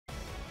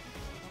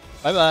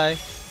Bye bye.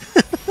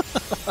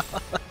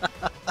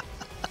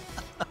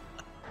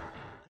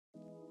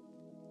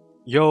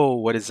 Yo,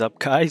 what is up,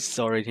 guys?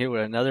 Zolrain here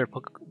with another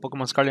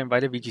Pokemon Scarlet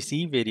Invited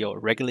VGC video,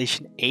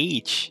 Regulation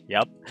H.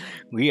 Yep,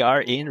 we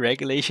are in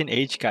Regulation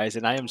H, guys,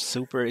 and I am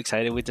super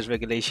excited with this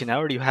regulation. I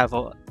already have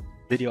a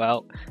video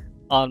out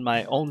on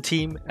my own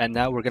team, and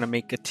now we're gonna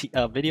make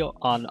a video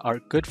on our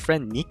good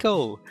friend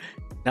Nico.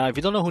 Now, if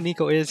you don't know who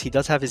Nico is, he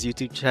does have his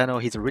YouTube channel.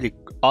 He's a really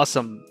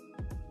awesome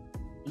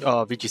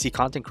VGC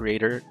content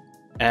creator,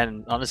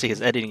 and honestly,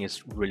 his editing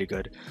is really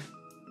good.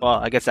 Well,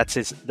 I guess that's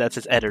his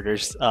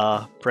editor's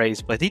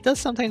praise, but he does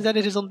sometimes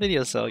edit his own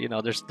videos, so you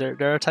know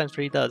there are times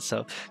where he does.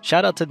 So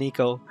shout out to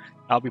Nico.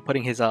 I'll be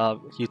putting his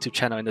YouTube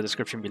channel in the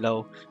description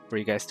below for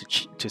you guys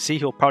to see.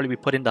 He'll probably be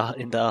put in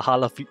the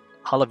Hall of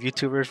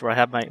YouTubers, where I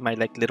have my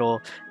like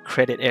little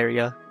credit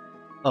area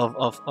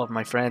of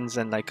my friends,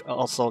 and like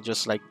also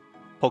just like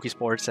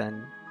Pokesports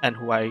and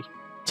who I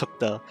took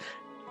the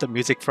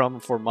music from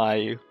for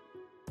my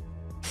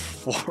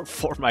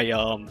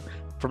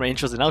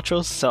intros and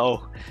outros.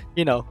 So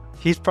you know,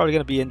 he's probably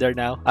gonna be in there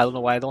now. I don't know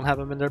why I don't have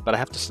him in there, but I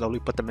have to slowly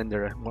put them in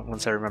there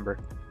once I remember.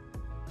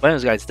 But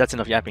anyways, guys, that's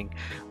enough yapping.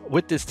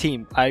 With this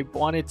team, I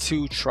wanted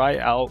to try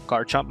out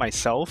Garchomp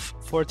myself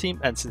for a team,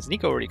 and since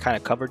Nico already kind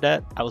of covered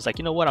that, I was like,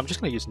 you know what, I'm just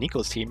gonna use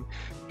Nico's team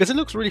because it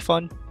looks really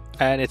fun.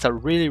 And it's a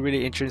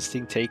really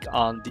interesting take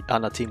on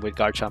a team with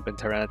Garchomp and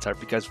Tyranitar,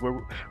 because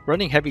we're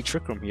running heavy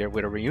Trick Room here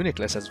with a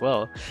Reuniclus as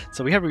well.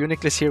 So we have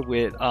Reuniclus here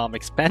with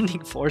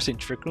Expanding Force in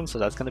Trick Room, so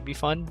that's going to be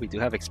fun. We do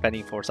have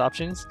Expanding Force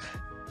options.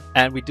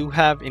 And we do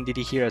have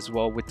Indeedee here as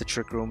well with the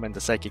Trick Room and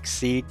the Psychic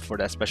Seed for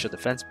that special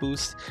defense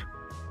boost.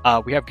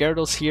 We have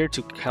Gyarados here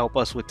to help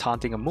us with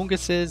taunting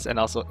Amoonguses, and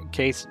also in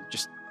case you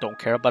just don't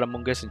care about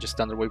Amoongus and just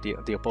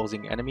Thunderwave the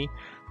opposing enemy.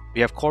 We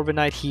have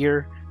Corviknight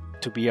here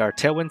to be our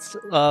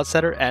Tailwind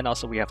setter, and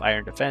also we have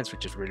Iron Defense,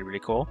 which is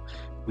really cool.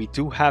 We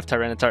do have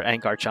Tyranitar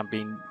and Garchomp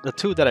being the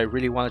two that I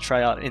really want to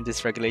try out in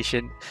this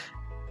regulation,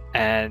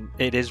 and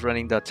it is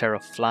running the Terra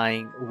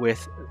Flying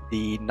with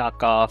the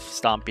knockoff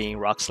Stomping,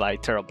 Rock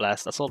Slide, Terra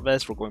Blast, Assault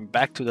Vest. We're going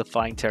back to the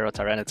Flying Terra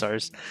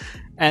Tyranitars,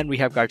 and we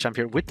have Garchomp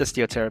here with the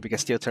Steel Terra,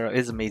 because Steel Terra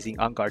is amazing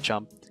on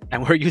Garchomp,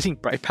 and we're using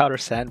Bright Powder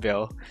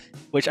Sandveil,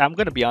 which I'm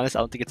gonna be honest, I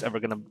don't think it's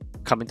ever gonna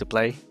come into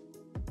play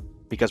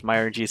because my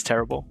RNG is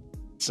terrible.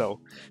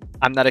 So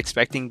I'm not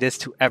expecting this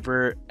to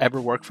ever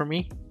work for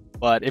me,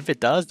 but if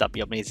it does, that'd be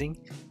amazing.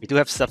 We do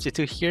have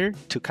Substitute here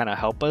to kind of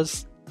help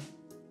us,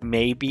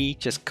 maybe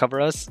just cover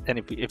us, and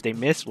if they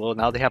miss, well,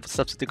 now they have a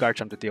Substitute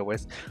Garchomp to deal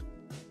with.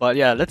 But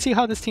yeah, let's see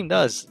how this team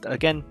does.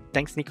 Again,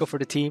 thanks Nico for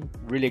the team.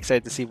 Really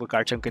excited to see what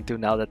Garchomp can do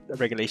now that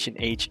Regulation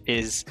H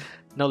is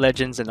no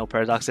legends and no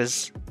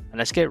paradoxes. And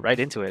let's get right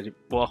into it.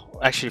 Well,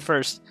 actually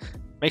first,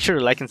 make sure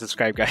to like and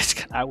subscribe, guys.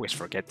 I always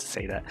forget to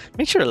say that.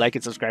 Make sure to like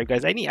and subscribe,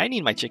 guys. I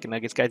need my chicken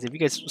nuggets, guys. If you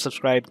guys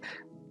subscribe,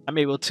 I'm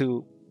able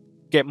to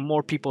get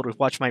more people to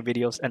watch my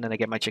videos, and then I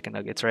get my chicken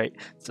nuggets, right?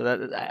 So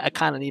that I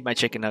kind of need my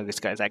chicken nuggets,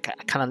 guys. I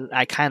kind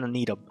of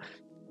need them.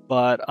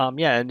 But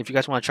yeah, and if you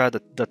guys want to try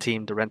the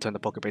team, the Rento and the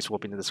Pokebase will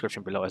be in the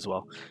description below as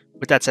well.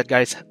 With that said,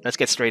 guys, let's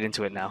get straight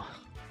into it now.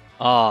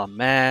 Oh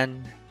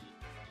man,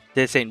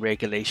 this ain't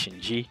Regulation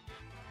G.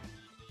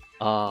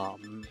 Oh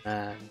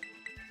man.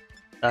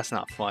 That's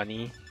not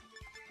funny.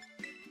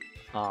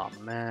 Oh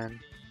man.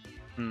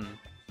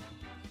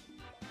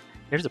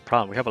 Here's the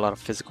problem. We have a lot of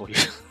physical here.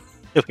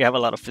 We have a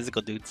lot of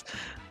physical dudes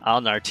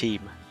on our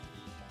team.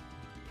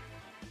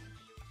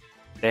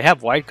 They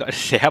have Wide Guard.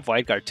 They have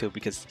Wide Guard too.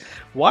 Because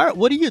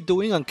what are you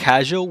doing on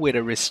casual with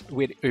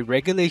a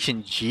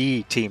Regulation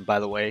G team? By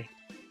the way,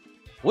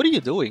 what are you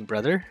doing,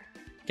 brother?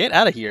 Get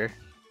out of here.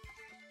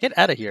 Get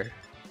out of here.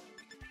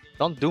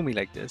 Don't do me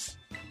like this.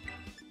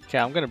 Okay,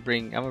 I'm gonna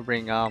bring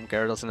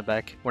Gyarados in the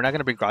back. We're not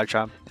gonna bring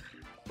Garchomp.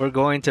 We're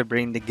going to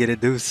bring the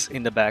Gyarados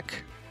in the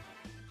back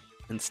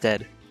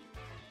instead.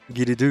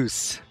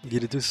 Gyarados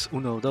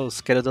uno dos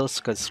Gyarados,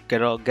 because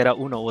Gyara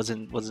uno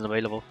wasn't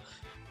available.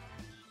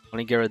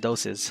 Only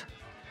Gyarados is.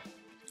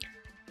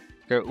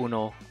 Gyara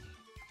uno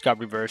got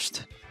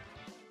reversed,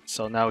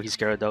 so now he's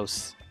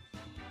Gyarados.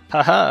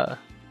 Haha.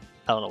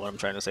 I don't know what I'm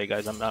trying to say,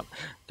 guys. I'm not,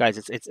 guys.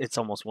 It's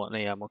almost 1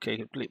 a.m.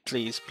 Okay,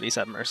 please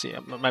have mercy.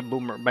 My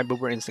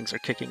boomer instincts are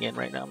kicking in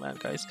right now, man.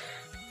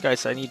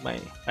 Guys, I need my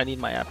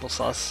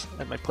applesauce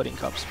and my pudding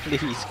cups,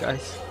 please,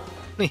 guys,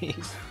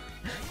 please.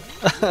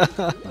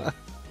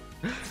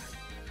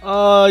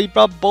 Oh, he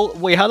brought both.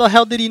 Wait, how the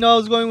hell did he know I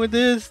was going with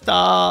this?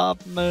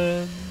 Stop,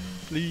 man,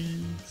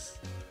 please.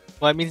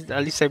 Well, I mean,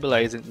 at least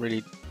Sableye isn't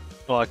really.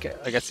 Well, okay,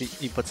 I guess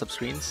he puts up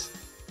screens.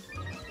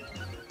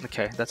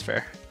 Okay, that's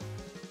fair.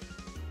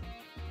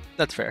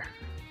 That's fair.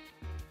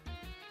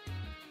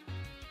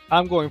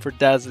 I'm going for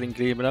Dazzling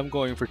Gleam, and I'm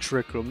going for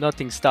Trick Room.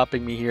 Nothing's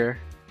stopping me here.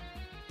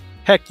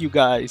 Heck you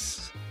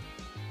guys.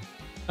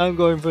 I'm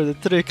going for the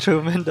Trick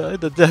Room and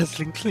the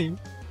Dazzling Gleam.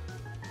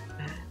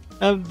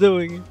 I'm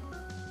doing it.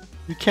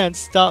 You can't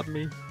stop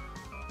me.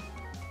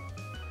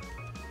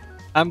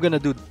 I'm gonna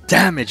do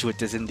damage with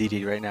this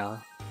Indeedee right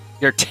now.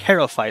 You're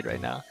terrified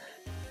right now.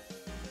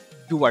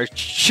 You are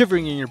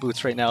shivering in your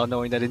boots right now,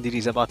 knowing that Indeedee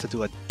is about to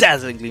do a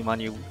dazzling gleam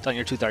on you, on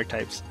your 2 dark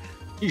types.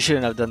 You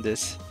shouldn't have done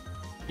this.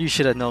 You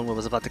should have known what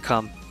was about to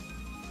come.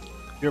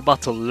 You're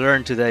about to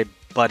learn today,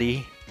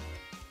 buddy.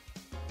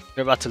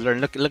 You're about to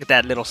learn. Look at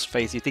that little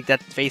face. You think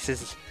that face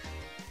is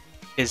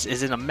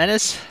it a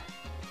menace?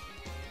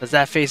 Does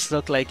that face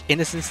look like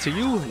innocence to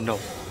you? No.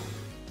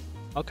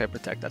 Okay,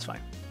 protect. That's fine.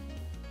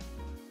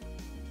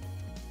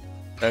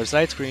 There's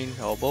light screen.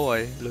 Oh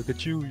boy, look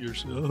at you. You're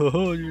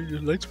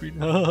light screen.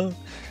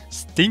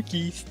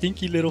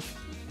 Stinky little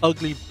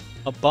ugly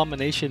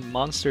abomination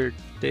monster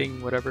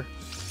thing, whatever.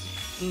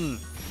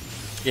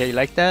 Yeah, you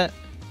like that?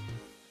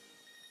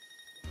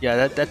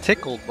 Yeah, that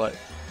tickled, but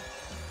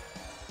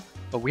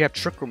we have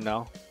Trick Room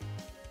now.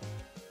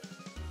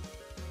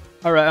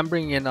 Alright, I'm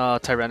bringing in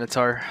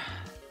Tyranitar.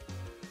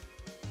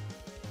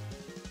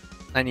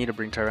 I need to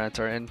bring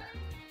Tyranitar in.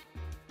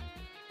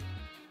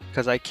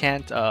 Because I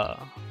can't, well,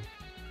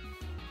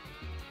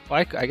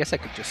 I guess I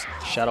could just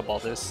Shadow Ball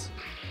this.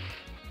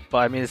 But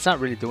I mean, it's not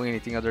really doing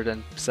anything other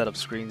than set up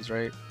screens,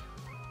 right?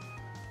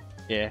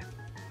 Yeah.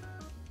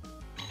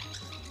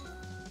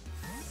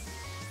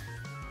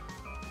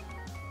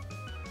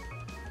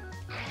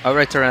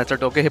 Alright, Tyranitar,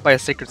 don't get hit by a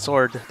Sacred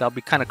Sword. That'll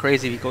be kind of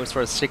crazy if he goes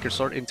for a Sacred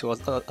Sword into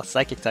a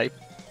Psychic type.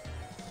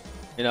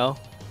 You know?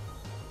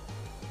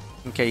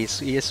 Okay,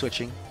 he is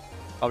switching.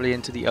 Probably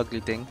into the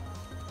ugly thing.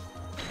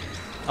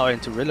 Oh,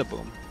 into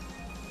Rillaboom.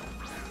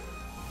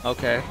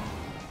 Okay.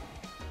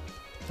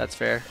 That's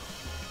fair.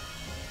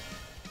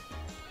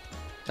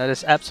 That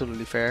is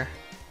absolutely fair.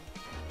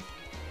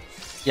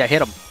 Yeah,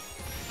 hit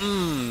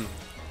him.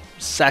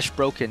 Sash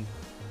broken.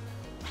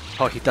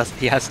 Oh, he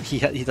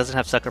doesn't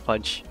have Sucker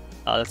Punch.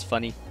 Oh, that's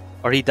funny.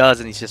 Or he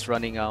does, and he's just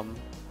running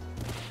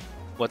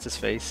what's his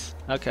face?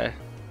 Okay.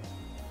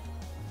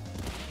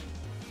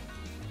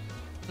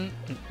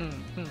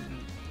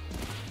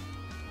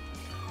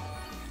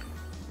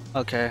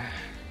 Okay.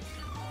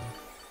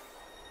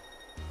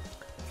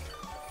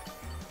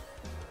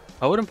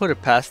 I wouldn't put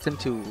it past him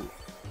to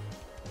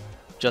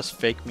just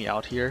fake me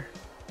out here.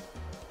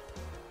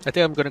 I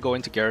think I'm gonna go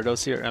into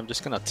Gyarados here, and I'm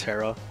just gonna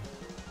Terra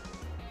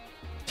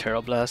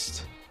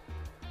Blast.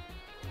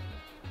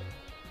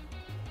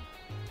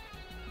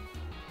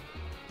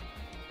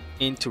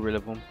 Into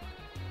Rillaboom.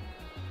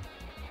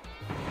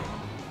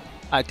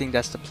 I think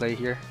that's the play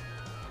here.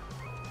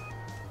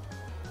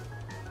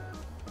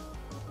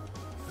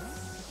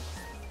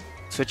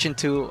 Switch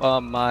into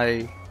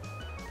my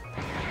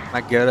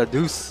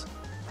Gyarados,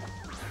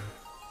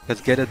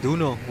 because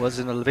Gyaraduno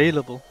wasn't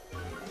available.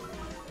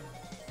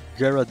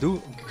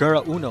 Gyarauno,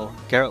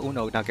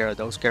 not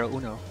Gyarados,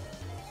 Gyarauno.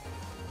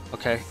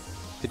 Okay,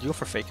 did you go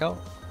for Fake Out?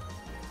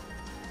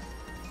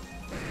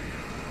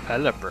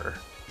 Pelipper.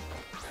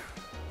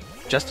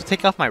 Just to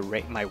take off my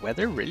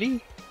weather,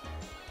 really?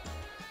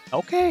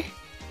 Okay.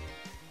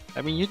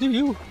 I mean, you do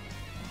you.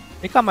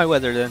 Take out my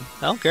weather then.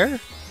 I don't care.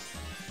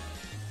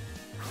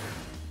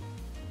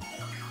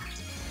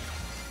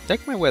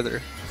 Take my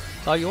weather.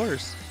 It's all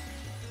yours.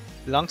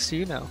 Belongs to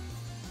you now.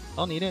 I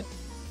don't need it.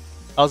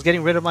 I was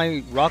getting rid of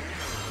my rock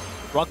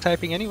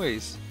typing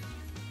anyways.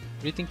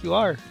 What do you think you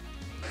are?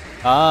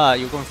 Ah,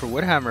 you're going for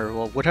Woodhammer.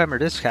 Well, Woodhammer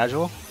this,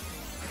 casual.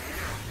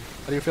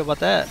 How do you feel about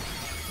that?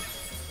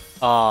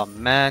 Oh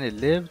man, it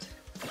lived.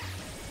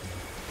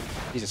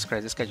 Jesus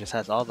Christ, this guy just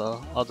has all the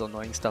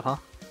annoying stuff, huh?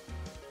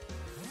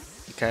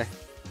 Okay.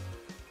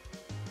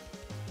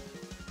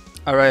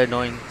 Alright,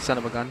 annoying son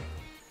of a gun.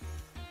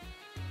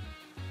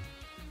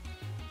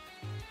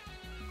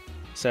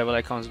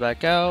 Sableye comes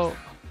back out.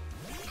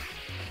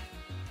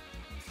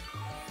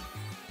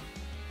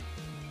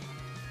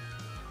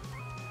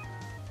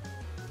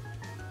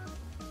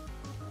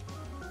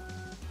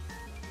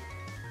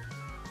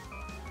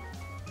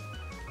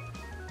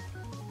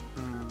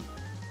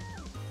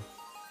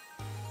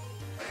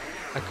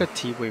 I could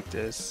T-Wave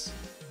this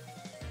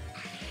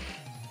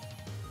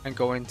and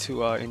go into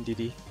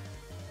Indeedee.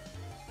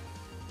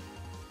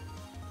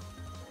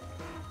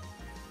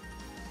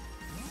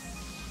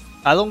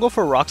 I don't go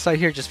for Rock Slide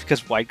here just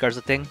because Wide Guard's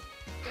a thing.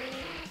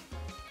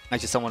 I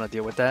just don't want to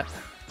deal with that.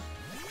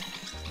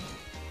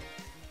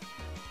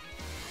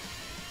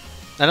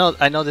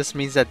 I know this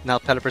means that now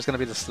Pelipper's gonna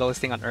be the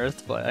slowest thing on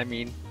Earth, but I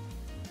mean,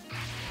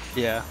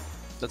 yeah,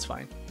 that's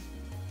fine.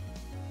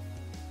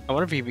 I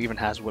wonder if he even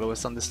has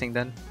Will-O-Wisp on this thing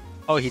then.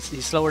 Oh, he's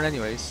slower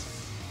anyways.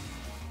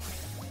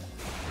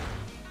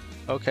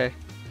 Okay.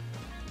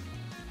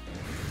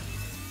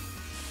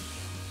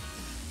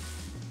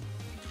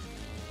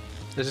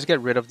 Let's just get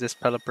rid of this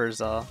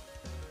Pelipper's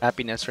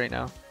happiness right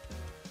now.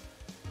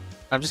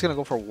 I'm just gonna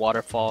go for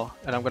Waterfall,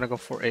 and I'm gonna go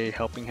for a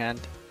Helping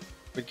Hand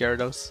with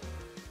Gyarados.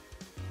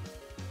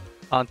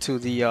 Onto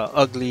the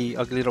ugly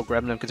little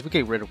Gremlin, because if we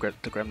get rid of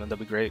the Gremlin, that'd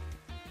be great.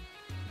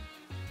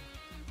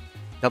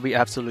 That'll be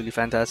absolutely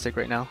fantastic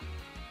right now.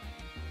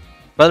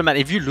 Brother man,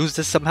 if you lose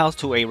this somehow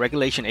to a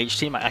Regulation H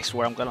team, I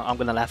swear I'm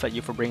gonna laugh at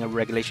you for bringing a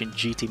Regulation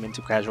G team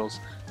into casuals.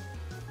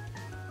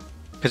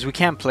 Because we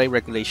can't play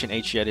Regulation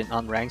H yet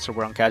on ranks, so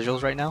we're on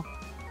casuals right now.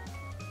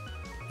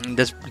 And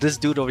this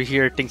dude over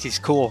here thinks he's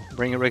cool,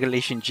 bringing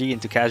Regulation G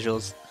into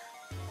casuals.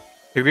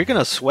 If you're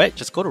gonna sweat,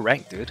 just go to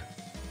rank, dude.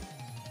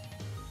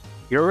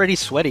 You're already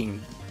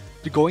sweating.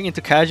 Going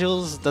into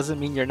casuals doesn't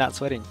mean you're not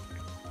sweating.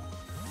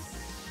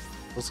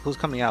 Who's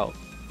coming out?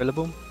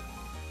 Rillaboom?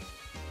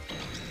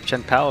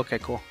 Chien-Pao? Okay,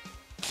 cool.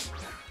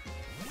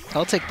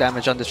 I'll take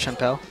damage on this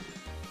Chien-Pao.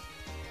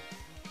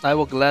 I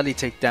will gladly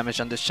take damage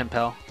on this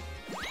Chien-Pao.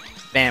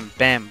 Bam,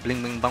 bam,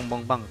 bling, bling, bang,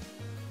 bang, bang.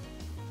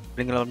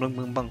 Bling, bling, bling,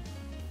 bling, bang.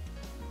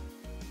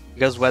 You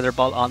guys weather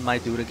ball on my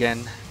dude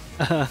again.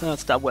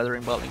 Stop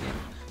weathering balling him.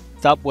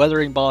 Stop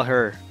weathering ball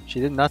her. She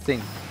did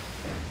nothing.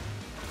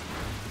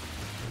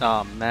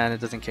 Oh man,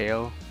 it doesn't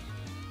KO.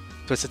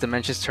 Twisted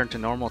Dimensions turn to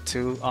normal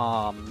too.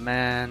 Oh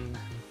man.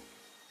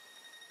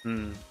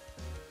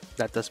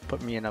 That does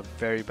put me in a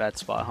very bad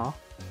spot, huh?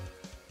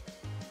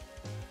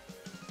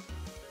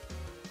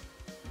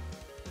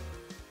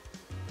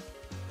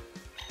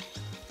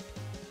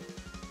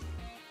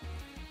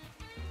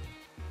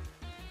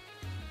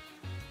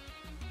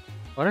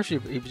 What if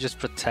he just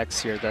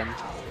protects here then?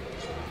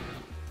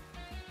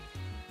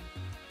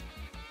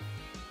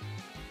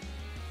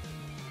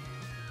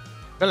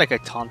 I feel like I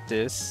taunt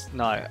this.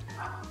 No,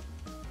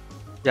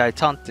 yeah, I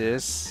taunt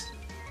this.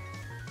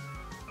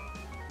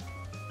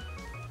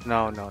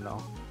 No.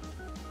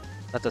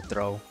 Not the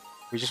throw.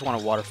 We just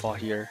want a waterfall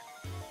here.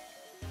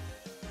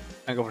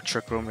 I go for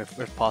Trick Room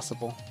if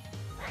possible.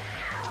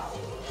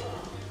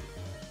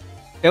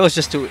 It was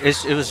just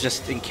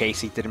in case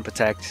he didn't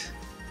protect.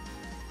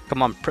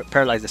 Come on,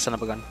 paralyze the son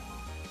of a gun.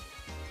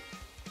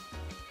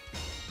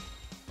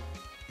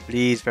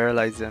 Please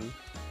paralyze him.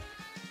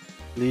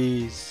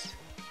 Please.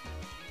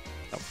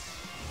 Nope.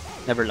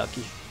 Never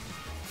lucky.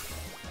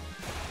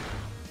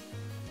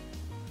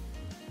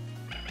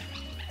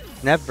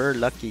 Never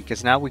lucky,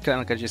 because now we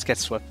kind of just get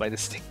swept by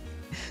this thing.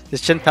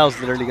 This Chien-Pao is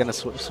literally gonna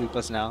sweep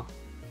us now.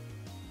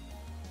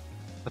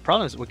 The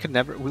problem is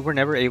we were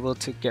never able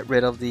to get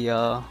rid of the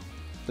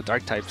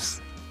dark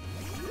types.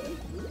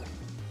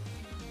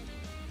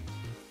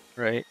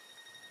 Right?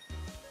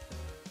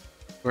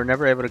 We're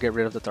never able to get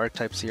rid of the dark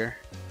types here.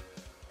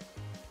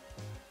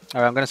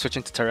 Alright, I'm gonna switch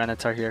into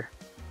Tyranitar here.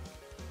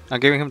 I'm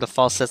giving him the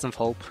false sense of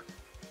hope.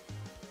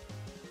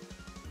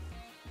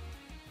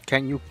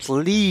 Can you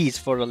please,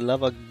 for the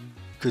love of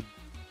good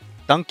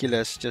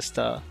Dunculus, just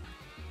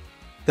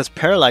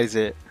paralyze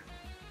it?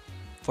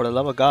 For the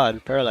love of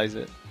God, paralyze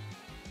it.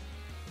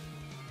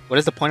 What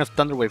is the point of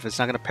Thunder Wave if it's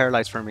not gonna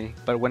paralyze for me?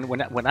 But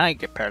when I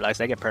get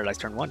paralyzed, I get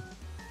paralyzed turn 1.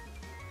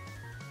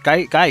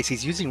 Guys,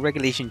 he's using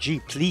Regulation G,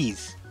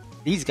 please.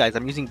 These guys,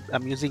 I'm using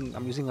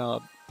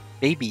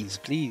babies,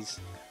 please.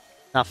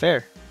 Not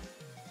fair.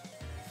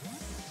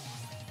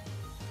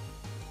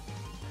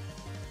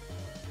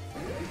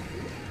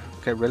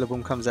 Okay,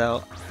 Rillaboom comes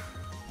out.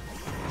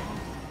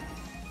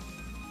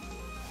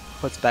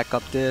 Puts back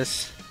up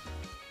this.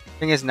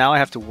 Thing is, now I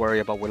have to worry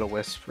about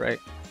Will-O-Wisp, right?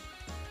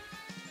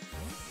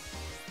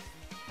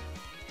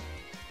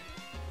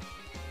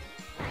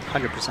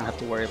 $100% have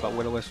to worry about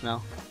Will-O-Wisp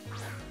now.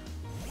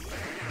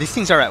 These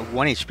things are at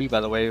 1 HP, by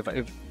the way,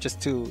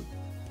 just to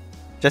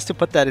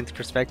put that into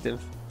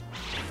perspective.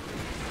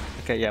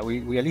 Okay, yeah,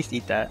 we at least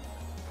eat that.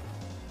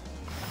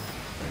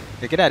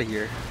 Okay, get out of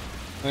here.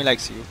 Nobody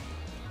likes you.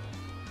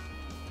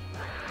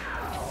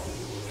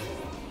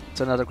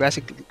 So another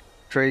Grassy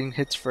Drain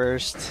hits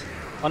first.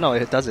 Oh no,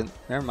 it doesn't.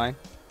 Never mind.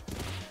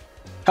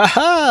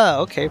 Haha!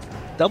 Okay,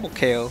 double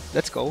KO.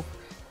 Let's go.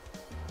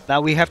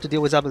 Now we have to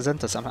deal with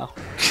Zamazenta somehow.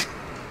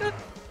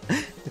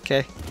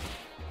 Okay.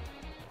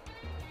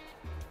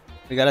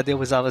 We gotta deal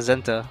with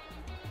Zamazenta.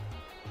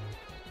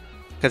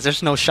 Because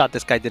there's no shot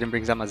this guy didn't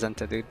bring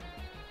Zamazenta, dude.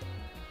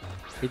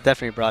 He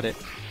definitely brought it.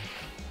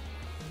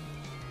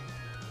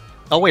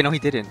 Oh wait, no he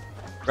didn't.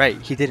 Right,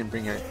 he didn't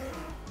bring it.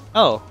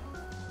 Oh.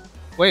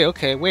 Wait,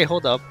 okay, wait,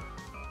 hold up.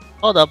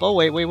 Hold up, oh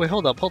wait,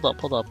 hold up.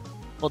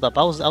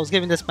 I was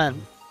giving this man...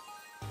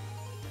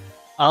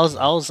 I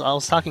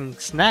was talking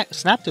snap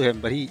to him,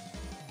 but he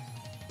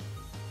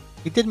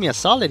did me a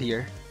solid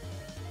here.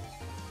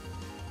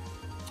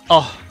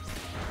 Oh.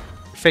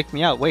 Faked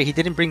me out. Wait, he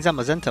didn't bring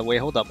Zamazenta. Wait,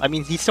 hold up. I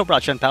mean, he still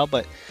brought Chien-Pao,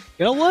 but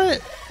you know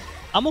what?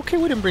 I'm okay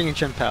with him bringing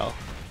Chien-Pao.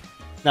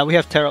 Now we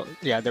have Terra.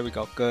 Yeah, there we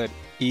go. Good,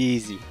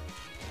 easy.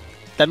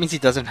 That means he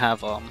doesn't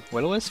have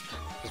Will-O-Wisp.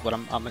 Is what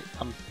I'm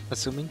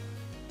assuming.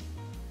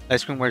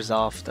 Ice Cream wears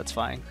off. That's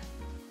fine.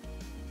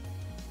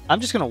 I'm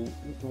just gonna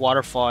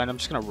Waterfall and I'm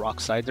just gonna Rock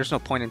Slide. There's no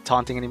point in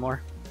taunting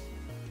anymore.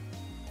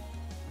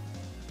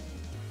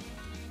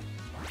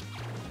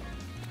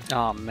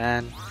 Oh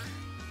man.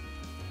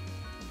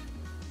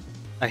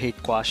 I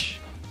hate Quash.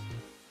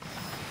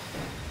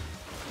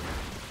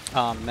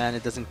 Oh man,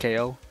 it doesn't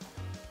KO.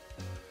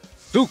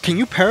 Dude, can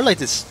you paralyze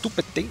this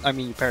stupid thing? I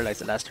mean, you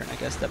paralyzed it last turn, I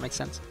guess. That makes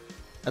sense.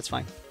 That's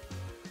fine.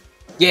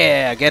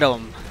 Yeah, get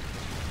him.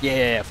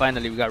 Yeah,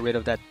 finally we got rid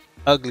of that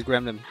ugly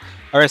gremlin.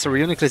 Alright, so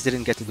Reuniclus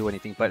didn't get to do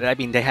anything, but I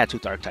mean, they had 2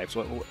 dark types.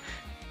 What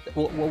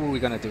were we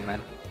gonna do,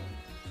 man?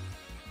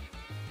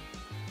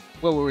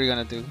 What were we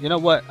gonna do? You know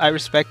what? I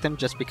respect him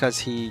just because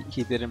he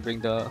didn't bring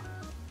the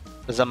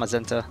The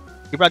Zamazenta.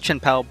 He brought Chin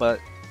Pao, but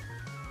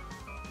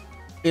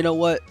you know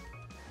what?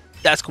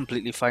 That's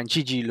completely fine.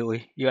 GG,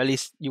 Louis. You at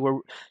least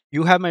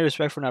you have my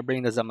respect for not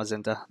bringing the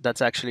Zamazenta.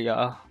 That's actually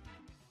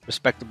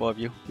respectable of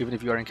you, even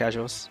if you are in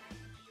casuals.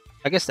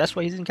 I guess that's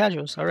why he's in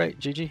casuals. All right,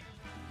 GG.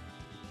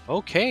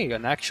 Okay,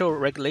 an actual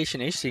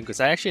regulation H team, because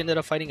I actually ended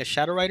up fighting a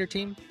Shadow Rider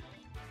team.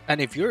 And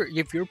if you're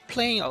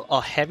playing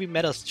a heavy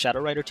meta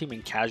Shadow Rider team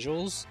in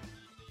casuals,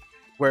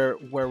 where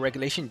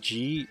regulation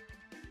G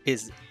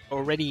is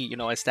already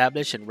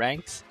established and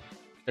ranked,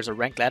 there's a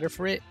rank ladder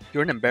for it,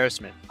 you're an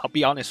embarrassment. I'll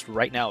be honest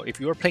right now. If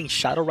you are playing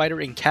Shadow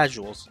Rider in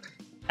casuals,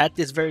 at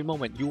this very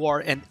moment, you are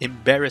an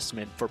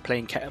embarrassment for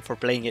playing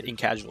it in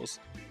casuals.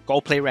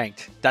 Go play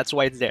ranked. That's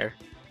why it's there.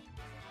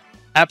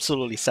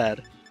 Absolutely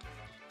sad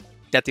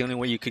that the only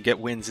way you could get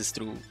wins is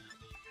through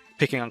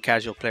picking on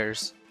casual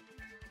players.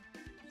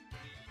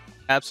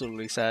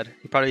 Absolutely sad.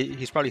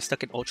 He's probably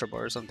stuck in Ultra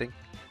Bar or something.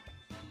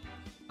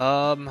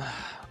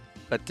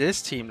 But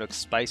this team looks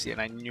spicy,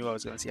 and I knew I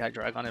was gonna see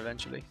Hydreigon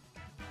eventually.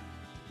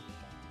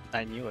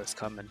 I knew it was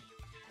coming.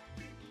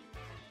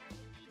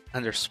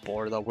 Under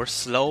Spore though, we're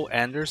slow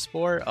under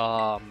Spore.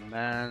 Oh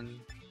man.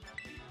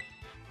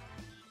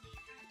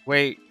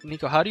 Wait,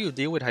 Nico, how do you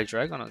deal with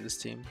Hydreigon on this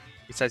team?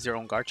 Besides your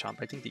own Garchomp,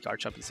 I think the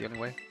Garchomp is the only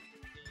way.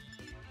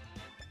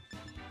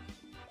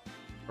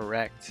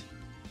 Correct.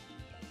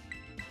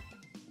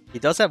 He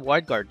does have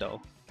Wide Guard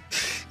though.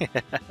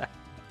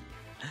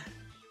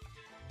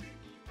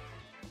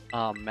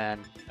 Oh man.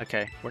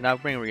 Okay, we're now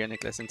bringing Rhea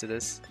into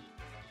this.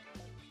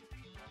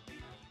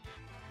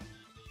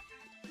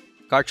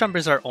 Garchomp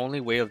is our only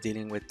way of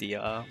dealing with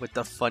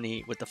the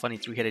funny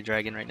three-headed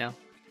dragon right now.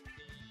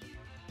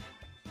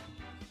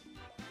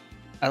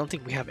 I don't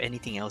think we have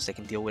anything else that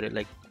can deal with it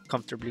like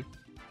comfortably.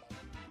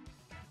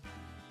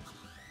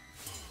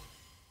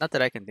 Not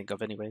that I can think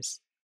of, anyways.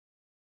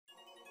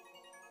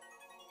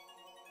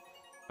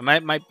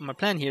 My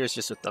plan here is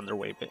just to Thunder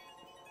Wave it.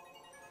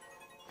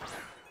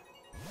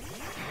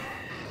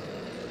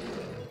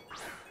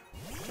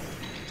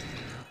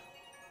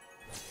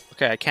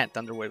 Okay, I can't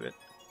Thunder Wave it.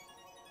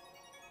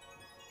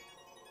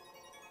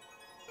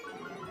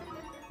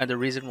 And the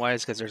reason why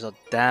is because there's a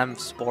damn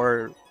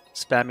Spore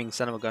spamming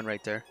son of a gun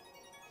right there.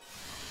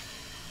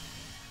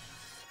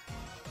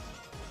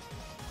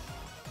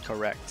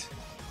 Correct.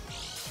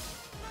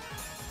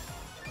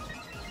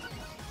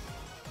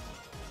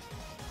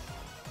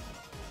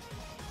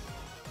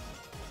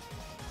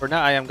 For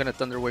now, I am gonna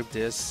Thunder Wave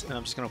this, and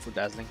I'm just gonna go for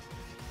Dazzling.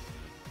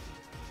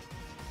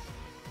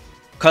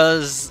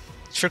 Cause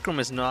Trick Room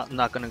is not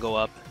gonna go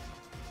up.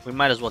 We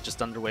might as well just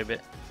Thunder Wave it,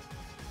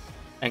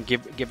 and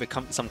give it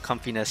some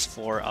comfiness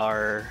for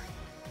our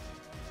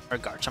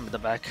Garchomp at the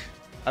back.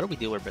 How do we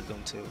deal with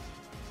Balloon too?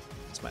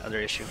 That's my other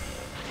issue.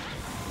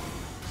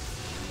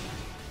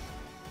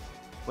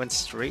 Went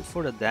straight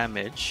for the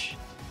damage.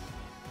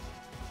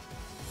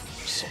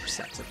 Source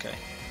Sense, okay.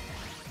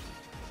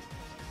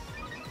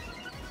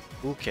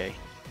 Okay.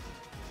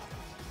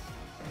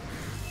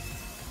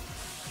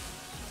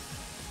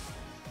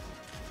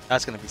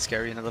 That's gonna be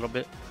scary in a little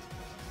bit.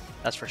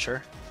 That's for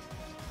sure.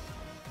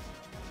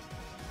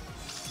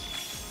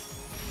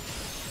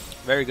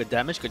 Very good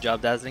damage. Good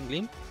job, Dazzling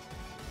Gleam.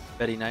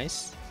 Very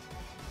nice.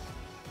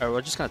 Alright,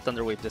 we're just gonna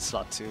Thunder Wave this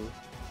slot too.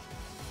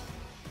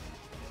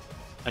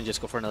 And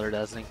just go for another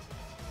Dazzling.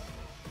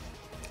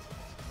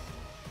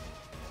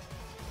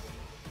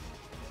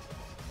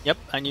 Yep,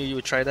 I knew you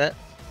would try that.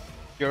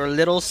 You're a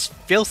little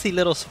filthy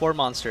little Spore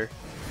monster.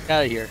 Get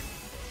out of here.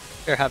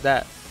 Here, have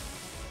that.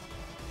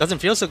 Doesn't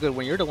feel so good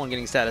when you're the one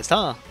getting status,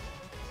 huh?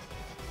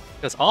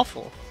 Feels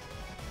awful.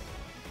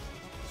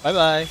 Bye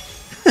bye.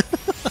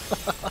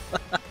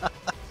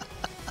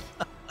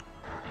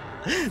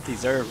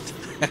 Deserved.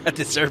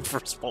 Deserved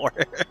for Spore.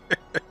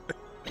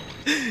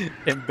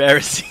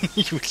 Embarrassing.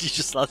 You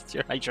just lost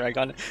your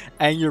Hydreigon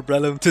and your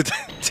Breloom to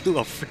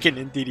a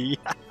freaking NDD.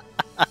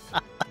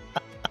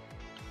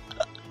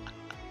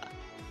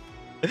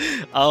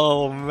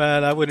 Oh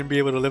man, I wouldn't be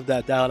able to live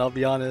that down, I'll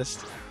be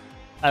honest.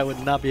 I would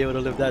not be able to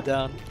live that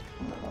down.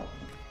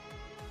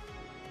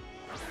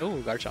 Oh,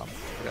 Garchomp.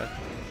 Okay.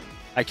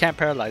 I can't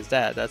paralyze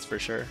that, that's for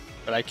sure.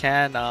 But I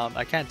can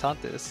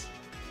taunt this.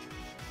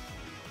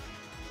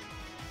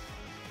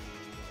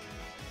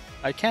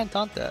 I can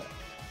taunt that.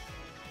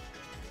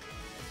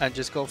 And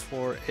just go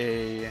for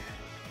a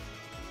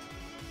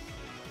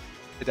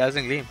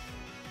Dazzling Gleam.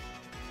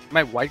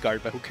 My Wide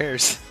Guard, but who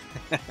cares?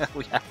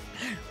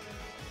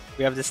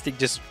 we have this thing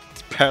just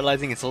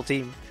paralyzing its whole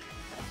team.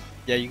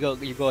 Yeah, you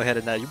go ahead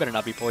and you better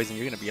not be poisoned.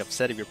 You're gonna be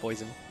upset if you're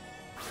poisoned.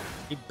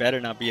 You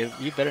better not be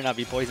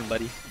poisoned,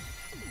 buddy.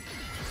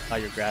 Oh,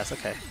 you're grass.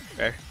 Okay,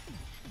 fair.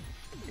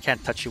 I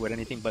can't touch you with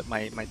anything but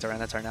my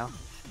Tyranitar now.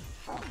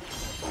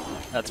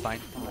 That's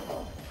fine.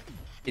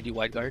 Did you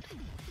Wide Guard?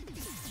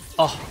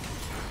 Oh,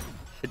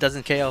 it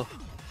doesn't KO.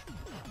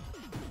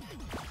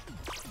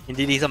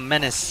 Indeed, he's a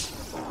menace.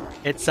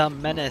 It's a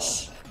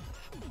menace.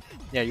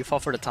 Yeah, you fall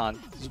for the taunt.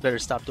 You better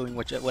stop doing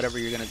whatever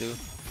you're gonna do.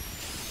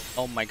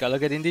 Oh my god,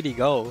 look at Indeedee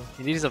go.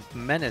 Indeedee's a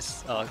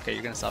menace. Oh, okay,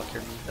 you're gonna stop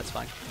curing me. That's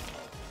fine.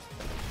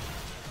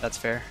 That's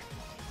fair.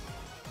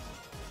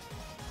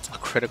 A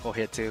critical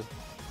hit too.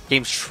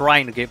 Game's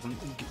trying to give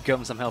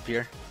him some help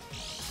here.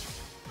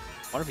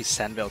 What if he's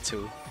Sandville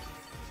too?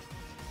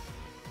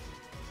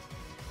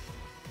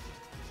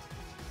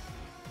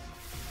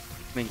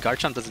 I mean,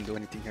 Garchomp doesn't do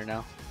anything here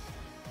now.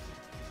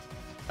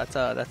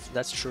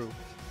 That's true.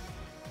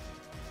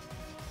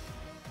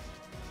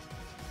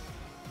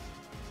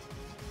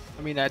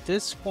 I mean, at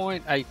this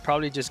point, I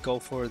probably just go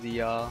for the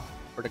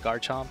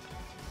Garchomp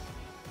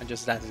and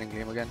just dash in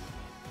game again.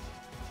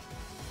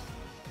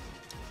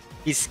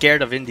 He's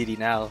scared of Indeedee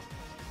now.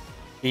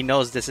 He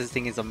knows this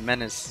thing is a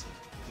menace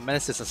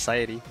to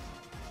society.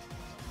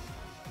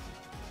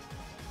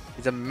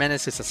 He's a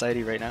menace to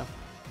society right now.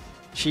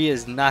 She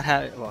is not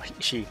having. Well,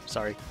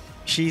 sorry.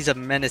 She's a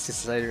menace to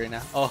society right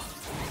now. Oh,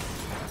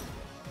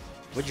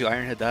 would you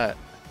Iron Head that?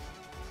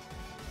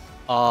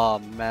 Oh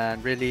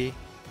man, really?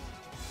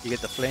 You get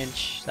the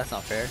flinch? That's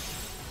not fair.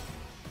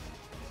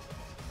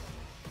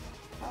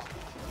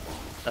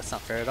 That's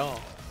not fair at all.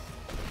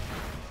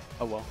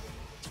 Oh well,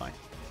 it's fine.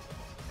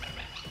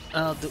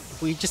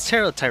 We just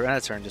tear out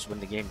Tyranitar and just win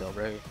the game though,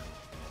 right?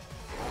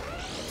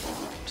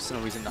 Just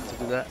no reason not to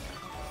do that.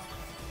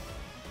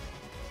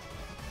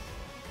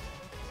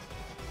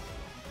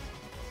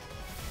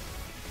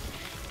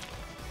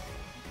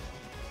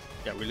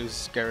 Yeah, we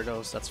lose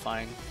Gyarados, that's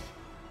fine.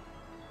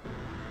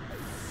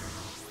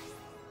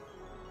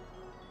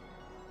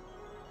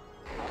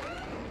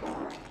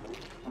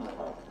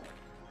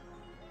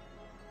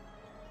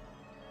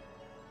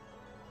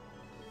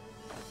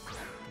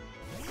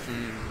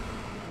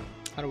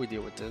 How do we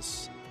deal with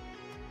this?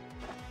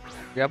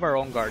 We have our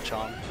own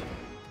Garchomp.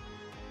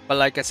 But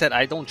like I said,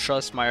 I don't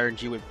trust my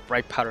RNG with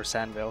Bright Powder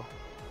Sandville.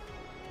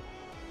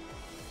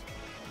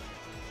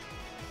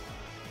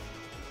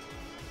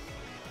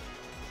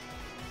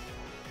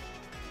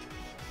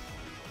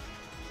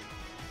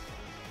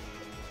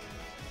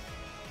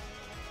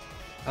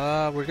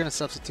 We're gonna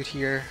substitute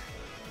here.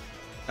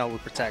 No, we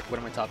protect. What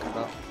am I talking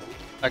about?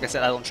 Like I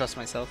said, I don't trust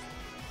myself.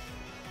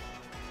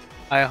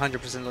 I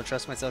 100% don't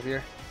trust myself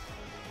here.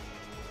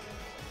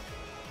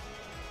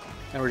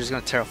 And we're just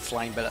gonna tear a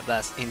Flying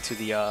Blast into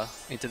the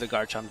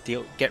Garchomp.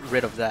 Get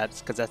rid of that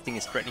because that thing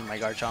is threatening my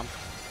Garchomp.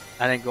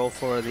 And then go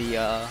for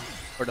the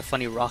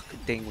funny rock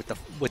thing with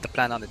the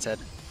plant on its head.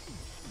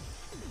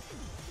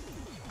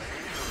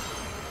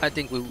 I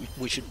think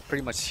we should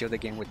pretty much seal the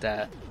game with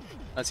that.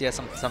 Let's see,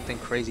 something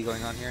crazy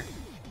going on here.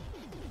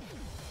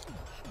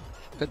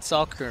 Good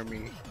soccer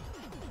me.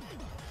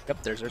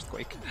 Yep, there's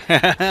Earthquake.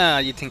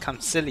 You think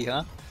I'm silly,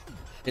 huh?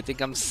 You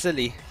think I'm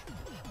silly?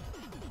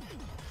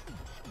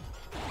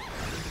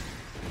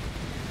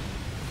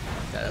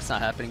 Yeah, that's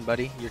not happening,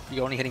 buddy.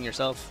 You're only hitting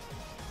yourself.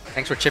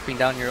 Thanks for chipping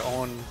down your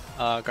own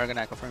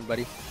Garganacl for me,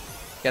 buddy.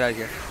 Get out of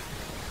here.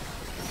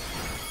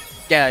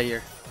 Get out of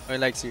here. Nobody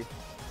likes you.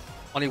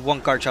 Only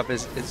one Garchomp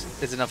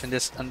is enough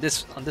on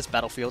this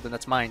battlefield, and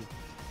that's mine.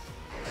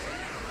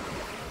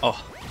 Oh,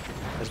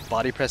 there's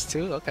body press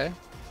too. Okay,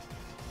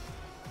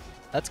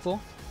 that's cool.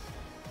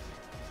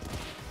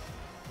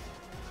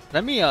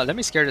 Let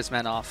me scare this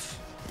man off.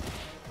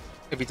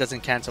 If he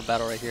doesn't cancel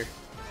battle right here,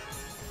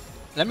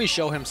 let me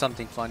show him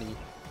something funny.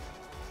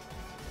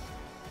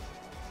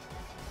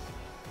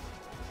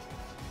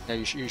 Yeah,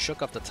 you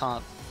shook up the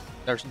taunt.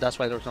 That's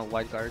why there's no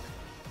wide guard.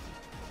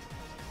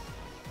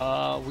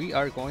 We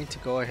are going to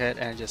go ahead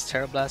and just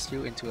Terra Blast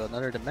you into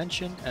another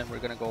dimension, and we're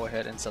gonna go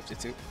ahead and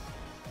substitute.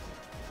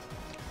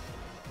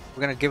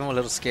 We're gonna give him a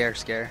little scare.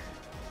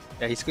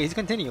 Yeah, he's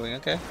continuing.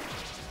 Okay.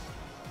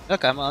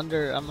 Look, I'm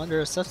under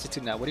a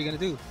substitute now. What are you gonna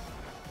do?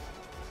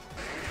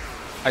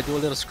 I do a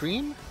little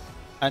scream,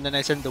 and then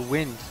I send the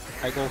wind.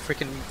 I go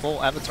freaking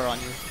full avatar on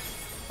you.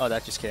 Oh,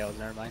 that just KO'd.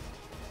 Never mind.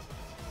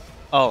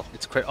 Oh,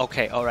 it's crit.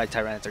 Okay, all right,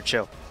 Tyranitar,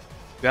 chill.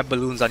 You have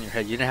balloons on your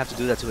head. You didn't have to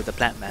do that to the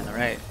plant man,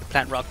 alright? The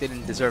plant rock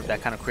didn't deserve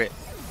that kind of crit.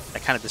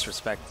 That kind of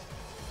disrespect.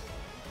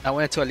 I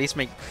wanted to at least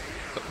make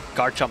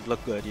Garchomp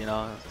look good, you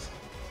know.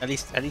 At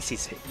least he's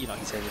he's hitting.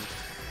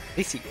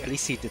 At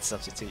least he did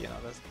substitute, you know.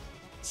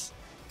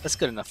 That's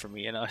good enough for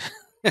me, you know.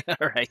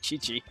 Alright,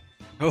 GG.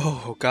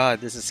 Oh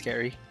god, this is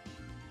scary.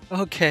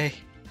 Okay.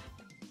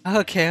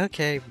 But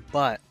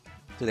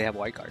do they have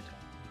white guard?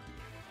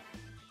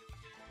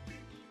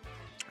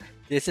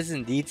 This is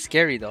indeed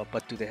scary though,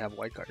 but do they have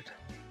white guard?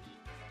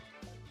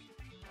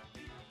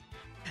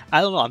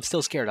 I don't know. I'm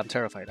still scared. I'm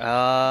terrified.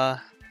 I'm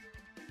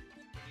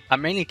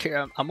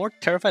more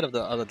terrified of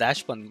the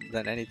Dash Bun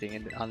than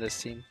anything on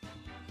this team.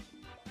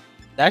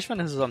 Dash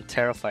Bun is what I'm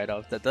terrified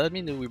of. That doesn't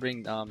mean that we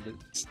bring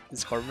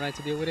this Corviknight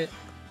to deal with it.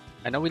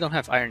 I know we don't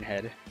have Iron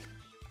Head,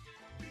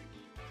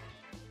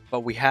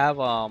 but we have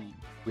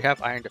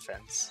Iron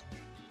Defense,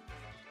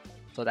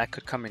 so that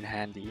could come in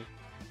handy.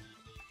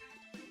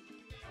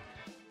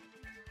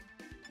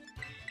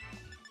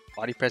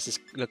 Body press is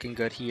looking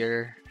good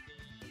here.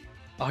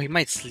 Oh, he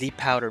might sleep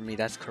powder me.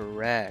 That's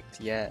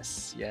correct.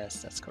 Yes,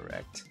 that's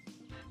correct.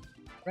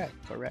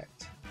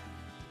 Correct.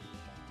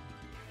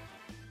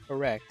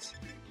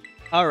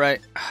 All right.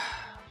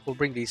 We'll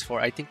bring these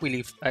 4. I think we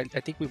leave. I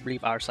think we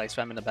leave our size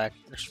spam in the back.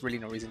 There's really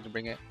no reason to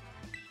bring it.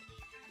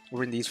 We'll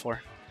bring these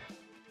 4.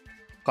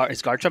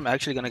 Is Garchomp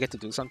actually gonna get to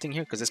do something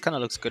here? Because this kind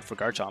of looks good for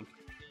Garchomp.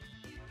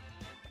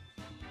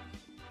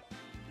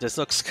 This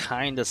looks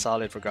kind of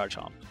solid for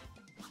Garchomp.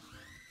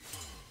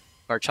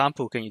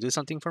 Garchomp, can you do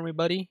something for me,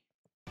 buddy?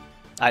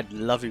 I'd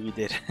love if you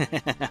did.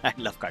 I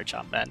love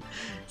Garchomp, man.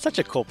 Such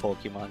a cool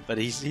Pokemon, but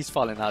he's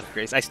fallen out of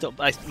grace.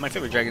 My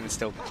favorite dragon is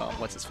still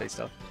what's his face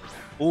though.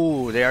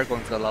 Ooh, they are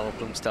going for the lava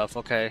plume stuff.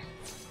 Okay.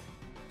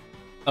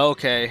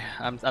 Okay,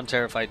 I'm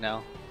terrified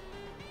now.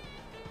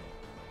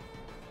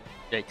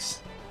 Yikes.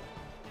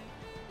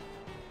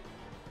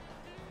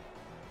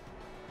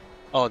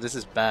 Oh, this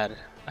is bad.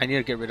 I need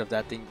to get rid of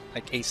that thing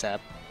like ASAP.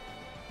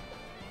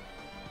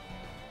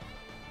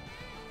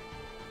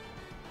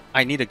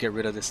 I need to get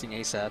rid of this thing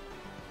ASAP.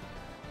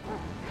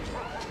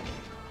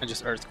 And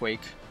just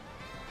Earthquake.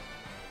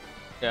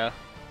 Yeah.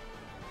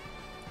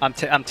 I'm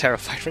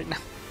terrified right now.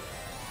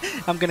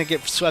 I'm gonna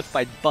get swept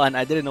by Bun.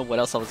 I didn't know what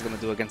else I was gonna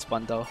do against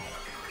Bun though.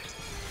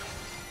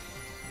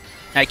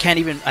 I can't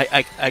even.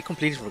 I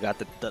completely forgot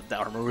that the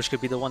Armor Rouge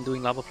could be the one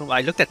doing Lava Plume.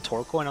 I looked at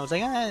Torkoal and I was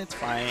like, it's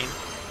fine.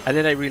 And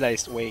then I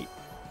realized, wait,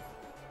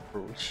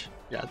 Rouge.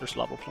 Yeah, there's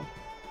Lava Plume.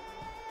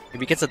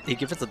 If he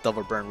gives us a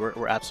double burn,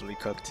 we're absolutely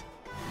cooked.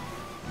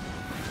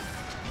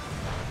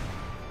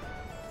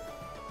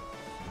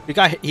 He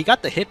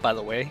got the hit, by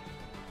the way.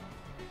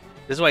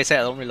 This is why I say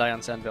I don't rely on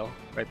Sandville,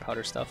 right?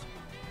 Powder stuff.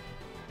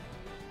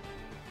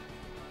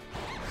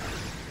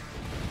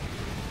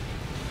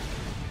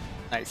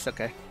 Nice.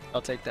 Okay,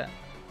 I'll take that.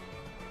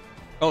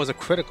 Oh, it was a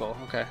critical.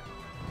 Okay.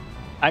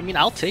 I mean,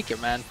 I'll take it,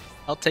 man.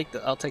 I'll take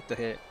the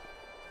hit.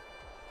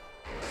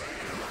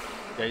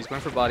 Yeah, he's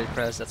going for body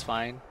press. That's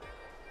fine.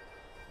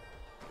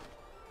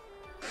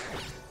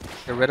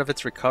 Get rid of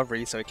its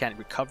recovery, so it can't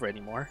recover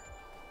anymore.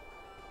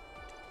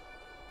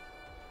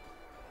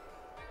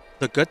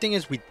 The good thing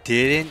is we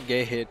didn't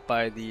get hit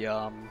by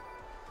the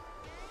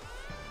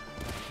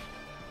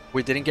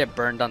we didn't get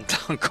burned on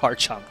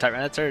Garchomp.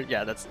 Tyranitar,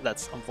 yeah,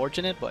 that's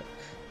unfortunate, but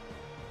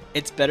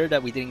it's better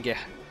that we didn't get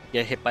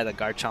hit by the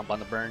Garchomp on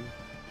the burn,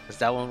 because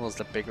that one was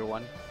the bigger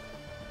one.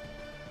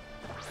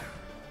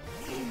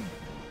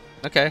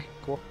 Okay,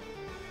 cool.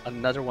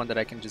 Another one that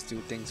I can just do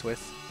things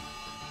with.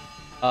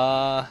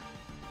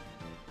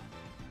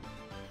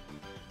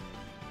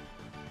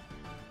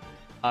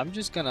 I'm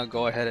just gonna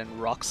go ahead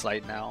and Rock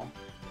Slide now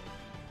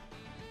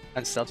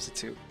and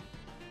substitute.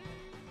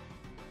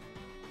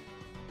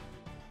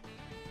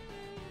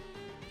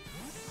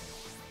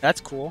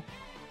 That's cool.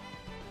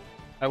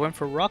 I went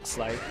for Rock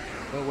Slide.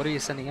 Well, what are you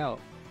sending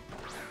out?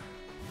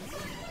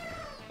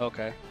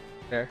 Okay,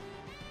 fair.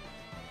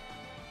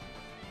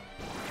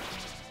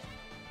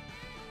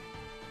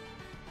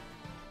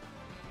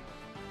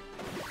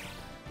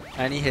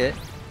 And he hit.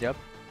 Yep.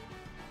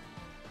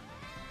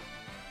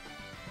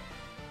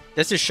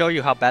 Just to show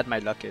you how bad my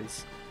luck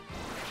is.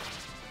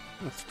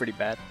 It's pretty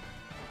bad.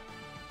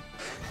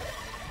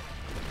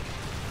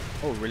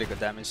 Oh, really good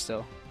damage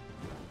still.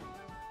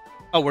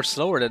 Oh, we're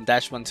slower than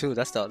Dash 1 too.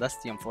 That's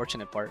the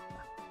unfortunate part.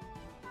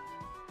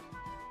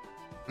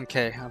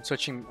 Okay, I'm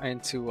switching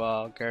into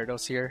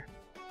Gyarados here.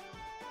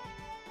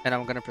 And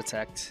I'm gonna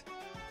protect.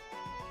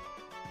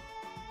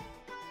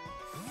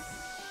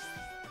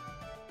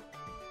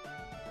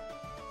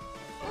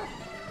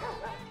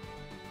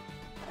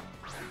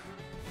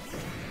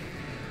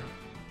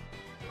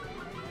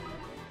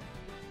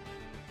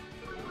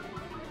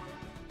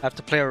 I have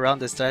to play around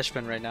this dash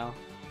pin right now.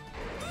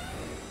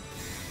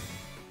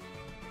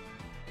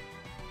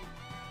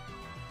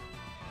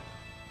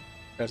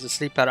 There's a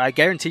sleep powder. I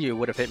guarantee you it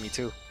would have hit me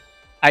too.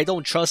 I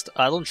don't trust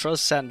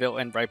Sandville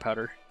and Bright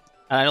Powder.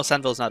 And I know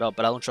Sandville's not up,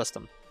 but I don't trust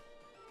them.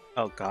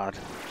 Oh god.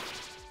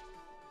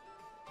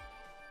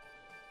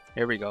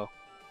 Here we go.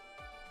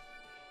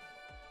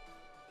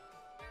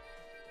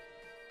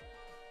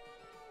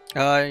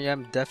 I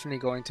am definitely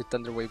going to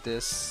Thunder Wave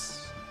this.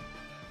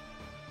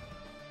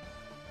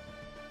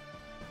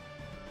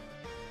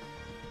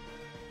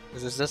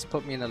 This does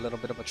put me in a little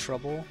bit of a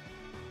trouble.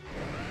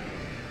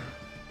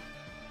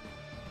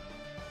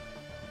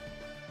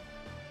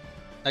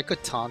 I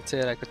could taunt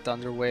it, I could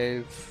Thunder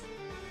Wave.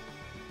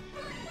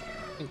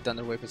 I think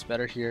Thunder Wave is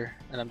better here.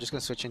 And I'm just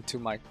gonna switch into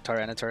my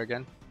Tyranitar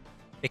again.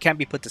 It can't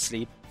be put to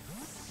sleep.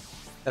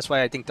 That's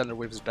why I think Thunder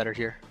Wave is better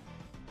here.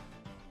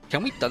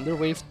 Can we Thunder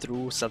Wave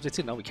through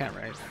Substitute? No, we can't,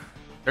 right?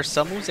 There's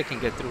some moves that can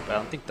get through, but I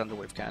don't think Thunder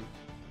Wave can.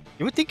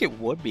 You would think it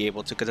would be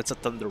able to, because it's a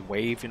Thunder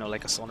Wave, you know,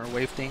 like a Sonar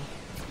Wave thing.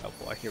 Oh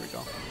boy, here we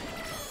go.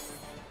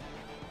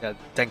 Yeah,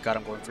 thank god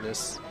I'm going for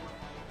this.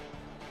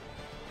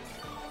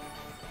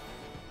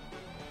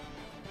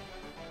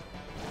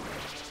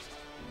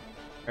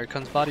 Here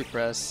comes Body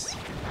Press.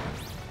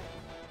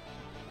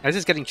 I'm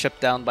just getting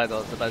chipped down by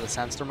the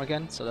Sandstorm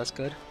again, so that's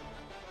good.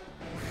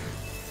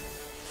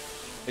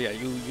 But yeah,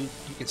 you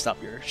can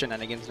stop your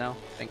shenanigans now.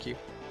 Thank you.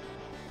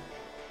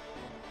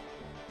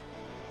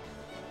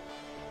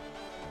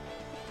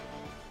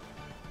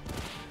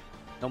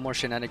 No more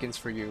shenanigans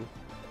for you.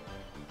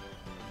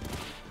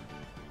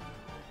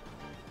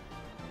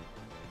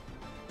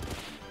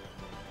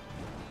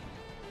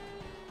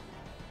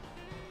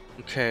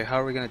 Okay,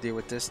 how are we gonna deal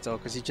with this though?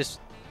 Because he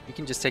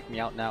can just take me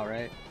out now,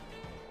 right?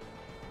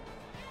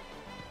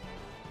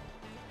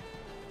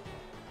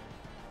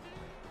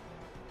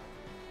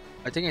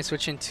 I think I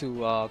switch into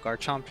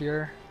Garchomp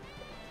here.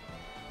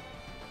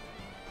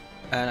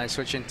 And I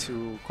switch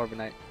into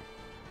Corviknight.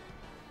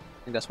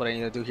 I think that's what I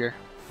need to do here.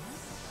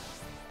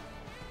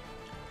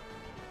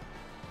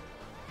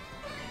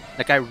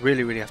 Like, I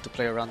really have to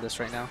play around this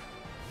right now.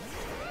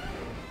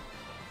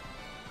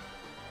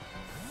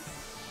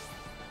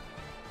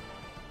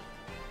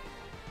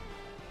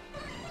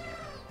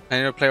 I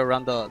need to play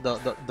around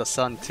the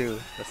sun too.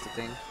 That's the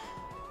thing.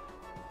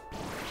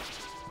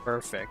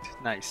 Perfect.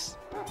 Nice.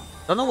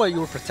 Don't know what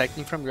you were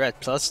protecting from. You're at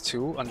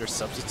 +2 under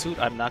substitute.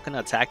 I'm not gonna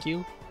attack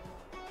you.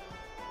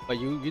 But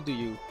you do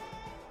you.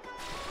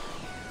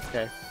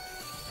 Okay.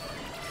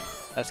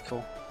 That's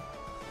cool.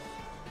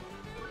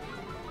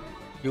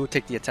 You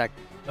take the attack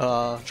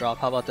drop.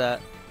 How about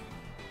that?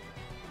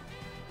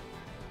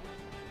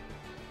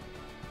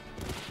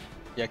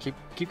 Yeah, keep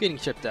getting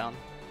chipped down.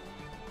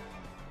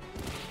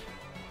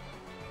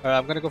 Alright,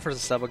 I'm gonna go for the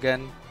sub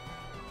again.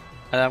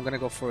 And I'm gonna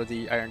go for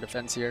the iron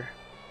defense here.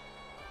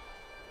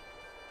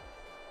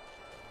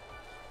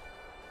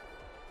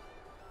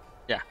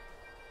 Yeah,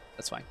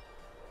 that's fine.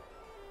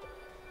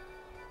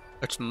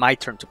 It's my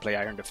turn to play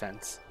iron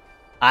defense.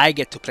 I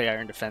get to play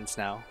iron defense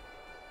now.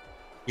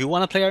 You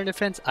want to play iron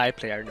defense? I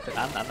play iron defense.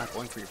 I'm not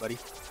going for you, buddy.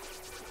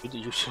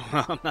 You should.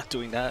 I'm not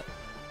doing that.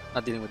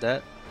 Not dealing with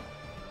that.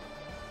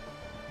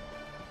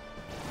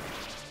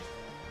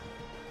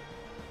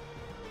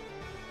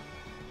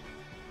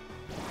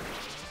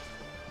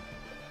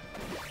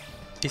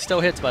 He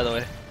still hits, by the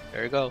way.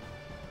 There you go.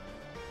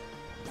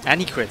 And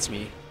he crits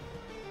me.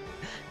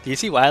 Do you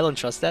see why I don't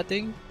trust that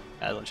thing?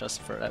 I don't trust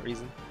it for that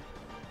reason.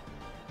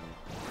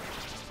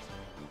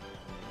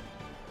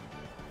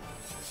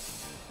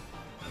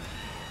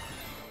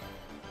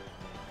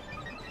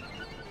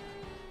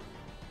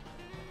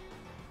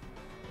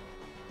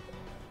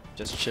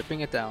 Just chipping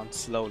it down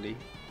slowly.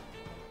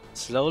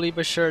 Slowly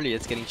but surely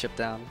it's getting chipped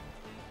down.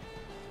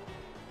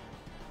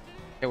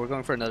 Okay, we're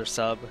going for another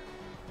sub.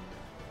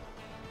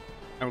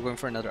 And we're going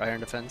for another iron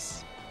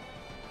defense.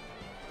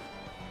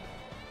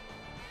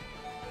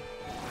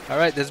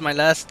 Alright, this is my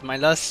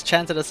last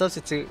chance at a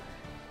substitute.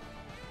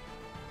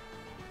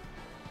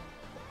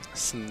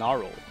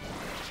 Snarl.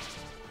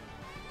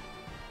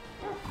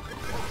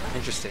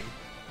 Interesting.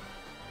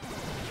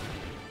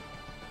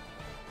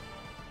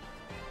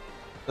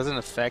 Doesn't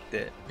affect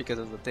it because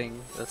of the thing.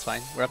 That's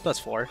fine. We're at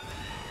 +4.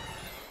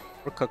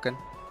 We're cooking.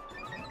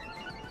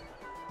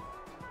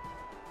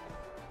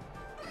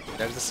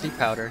 There's the sleep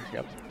powder.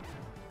 Yep.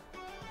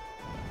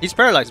 He's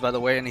paralyzed, by the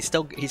way, and he's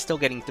still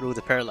getting through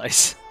the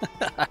paralyze.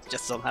 I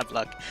just don't have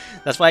luck.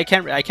 That's why I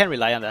can't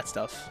rely on that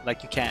stuff.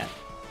 Like, you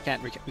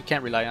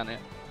can't rely on it.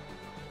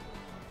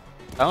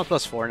 I'm at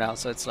 +4 now,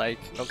 so it's like,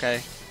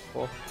 okay,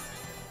 cool.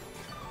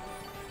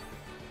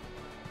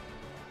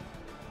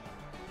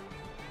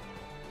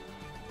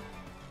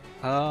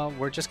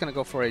 We're just gonna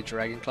go for a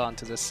Dragon Claw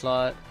into this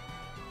slot.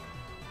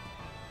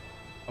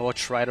 I will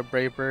try to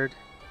Brave Bird.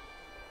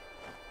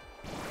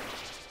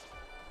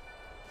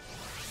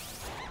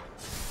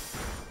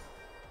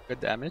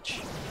 Good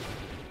damage.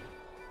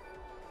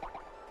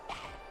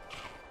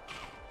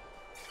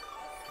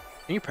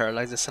 Can you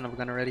paralyze this son of a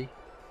gun already?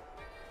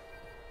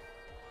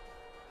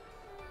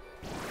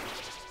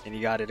 And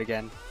you got it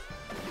again.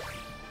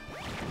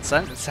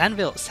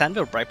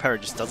 Sandville Bright Powder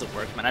just doesn't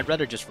work, man. I'd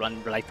rather just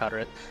run Life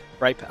Powder,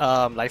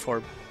 Life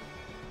Orb,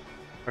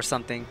 or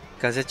something,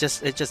 because it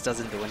just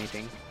doesn't do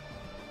anything.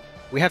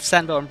 We have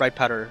Sandville and Bright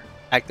Powder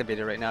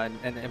activated right now,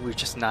 and we're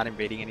just not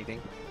invading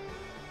anything.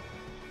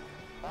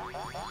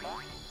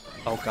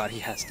 Oh god, he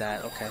has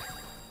that. Okay.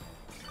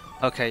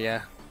 Okay,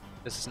 yeah.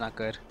 This is not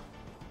good.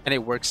 And it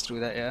works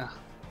through that, yeah.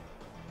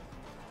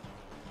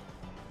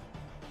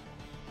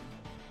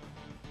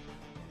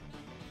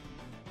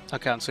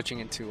 Okay, I'm switching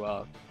into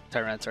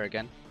Tyranitar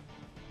again.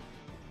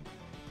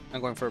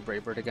 I'm going for a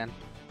Brave Bird again.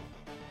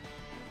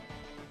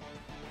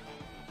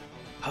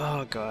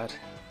 Oh god.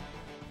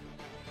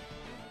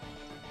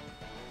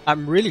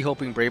 I'm really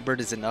hoping Brave Bird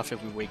is enough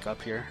if we wake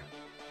up here.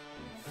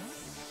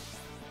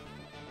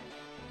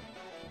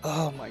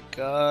 Oh my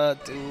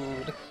god,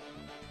 dude.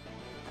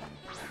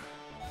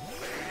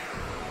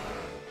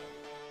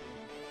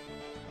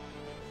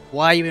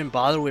 Why even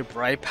bother with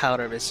Bright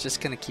Powder if it's just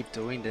gonna keep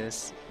doing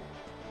this?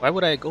 Why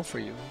would I go for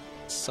you?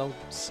 It's so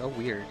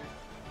weird.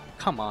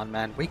 Come on,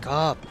 man. Wake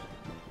up.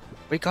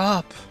 Wake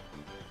up.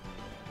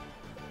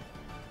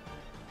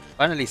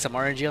 Finally, some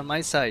RNG on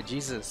my side.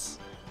 Jesus.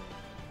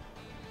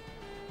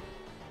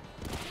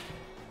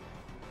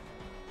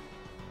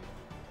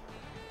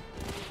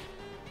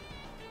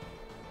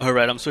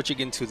 Alright, I'm switching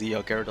into the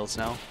Gyarados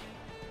now.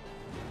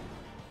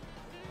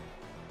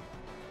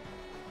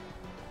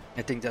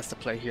 I think that's the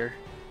play here.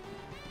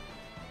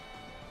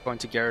 Going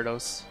to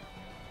Gyarados.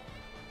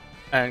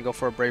 And go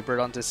for a Brave Bird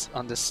on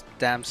this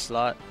damn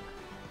slot.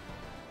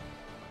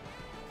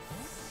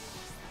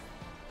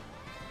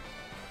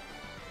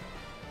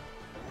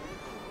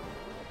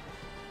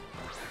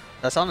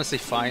 That's honestly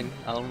fine.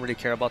 I don't really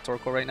care about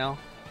Torkoal right now.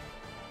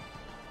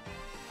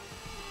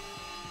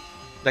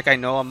 Like, I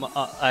know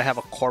I have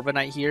a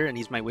Corviknight here and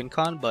he's my win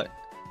con, but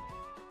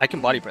I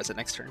can body press it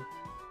next turn.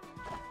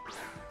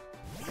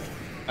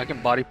 I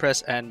can body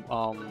press and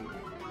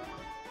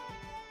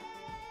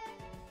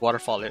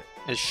waterfall it.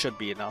 It should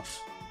be enough.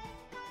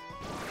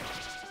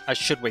 I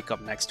should wake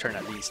up next turn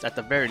at least. At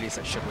the very least,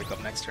 I should wake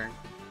up next turn.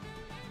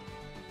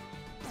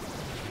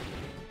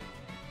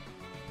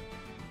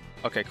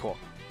 Okay, cool.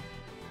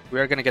 We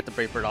are gonna get the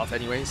Brave Bird off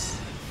anyways.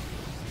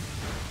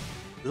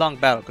 Long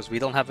battle because we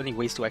don't have any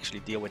ways to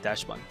actually deal with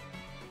Dash Bun.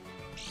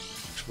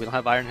 We don't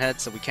have Iron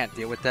Head, so we can't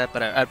deal with that.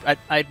 But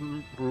I'd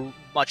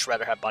much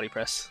rather have Body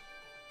Press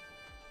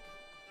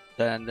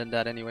than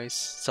that anyways.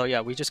 So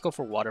yeah, we just go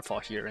for Waterfall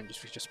here and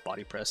we just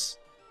Body Press.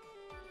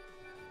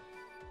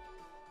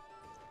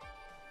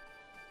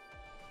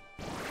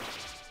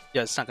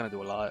 Yeah, it's not gonna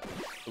do a lot.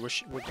 We're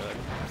good.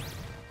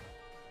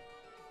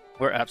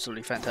 We're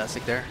absolutely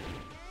fantastic there.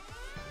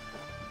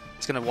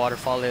 It's gonna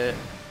Waterfall it.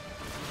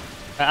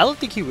 I don't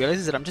think he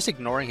realizes that I'm just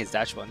ignoring his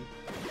Dash Button.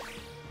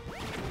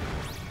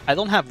 I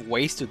don't have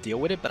ways to deal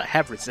with it, but I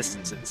have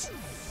resistances,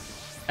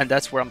 and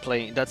that's where I'm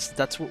playing.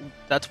 That's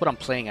what I'm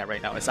playing at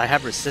right now. Is I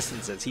have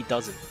resistances. He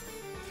doesn't.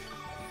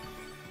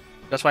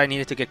 That's why I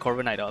needed to get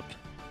Corviknight up.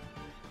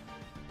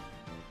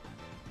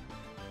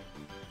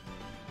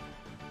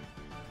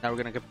 Now we're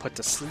gonna get put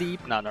to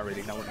sleep. No, not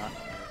really. No,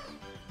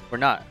 we're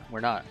not. We're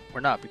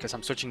not because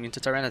I'm switching into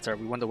Tyranitar.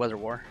 We won the Weather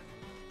War.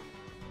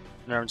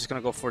 No, I'm just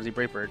gonna go for the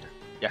Brave Bird.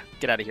 Yeah,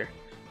 get out of here.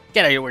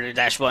 Get out of here with your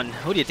Dash Bun.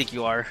 Who do you think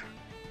you are?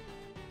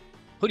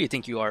 Who do you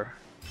think you are?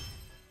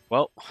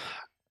 Well,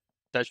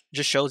 that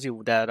just shows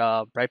you that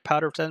Bright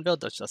Powder Sandville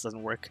just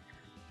doesn't work.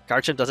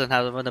 Garchomp doesn't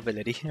have an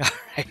ability.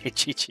 Alright,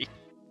 GG.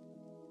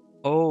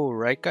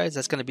 Alright guys,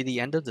 that's gonna be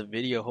the end of the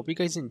video. Hope you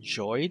guys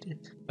enjoyed.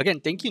 Again,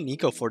 thank you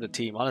Nico for the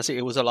team. Honestly,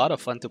 it was a lot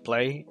of fun to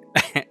play.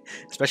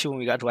 Especially when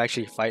we got to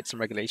actually fight some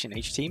Regulation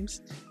H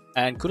teams.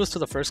 And kudos to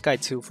the first guy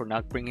too for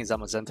not bringing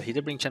Zamazenta. He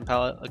did bring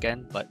Chenpao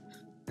again, but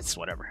it's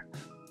whatever.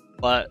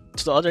 But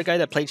to the other guy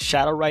that played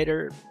Shadow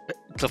Rider,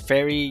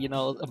 Clefairy, you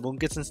know,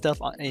 Amoonguss and stuff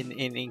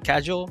in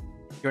casual,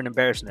 you're an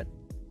embarrassment.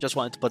 Just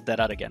wanted to put that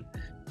out again.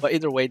 But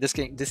either way, this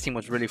team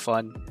was really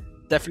fun.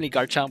 Definitely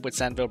Garchomp with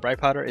Sandville Bright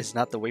Powder is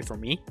not the way for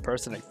me,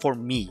 personally. For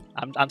me.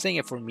 I'm saying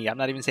it for me. I'm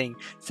not even saying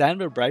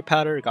Sandville Bright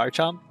Powder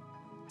Garchomp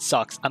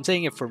sucks. I'm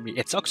saying it for me.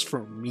 It sucks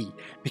for me.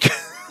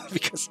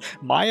 Because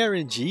my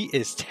RNG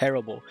is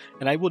terrible.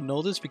 And I would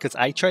know this because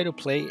I tried to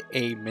play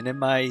a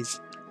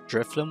minimize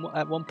Drifloon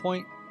at one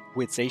point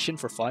with Zacian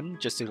for fun,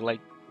 just to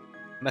like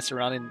mess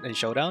around in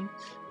Showdown.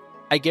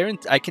 I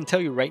can tell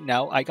you right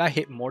now, I got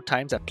hit more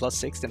times at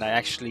 +6 than I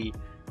actually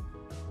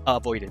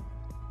avoided.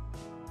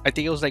 I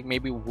think it was like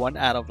maybe 1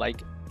 out of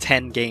like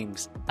 10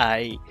 games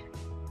I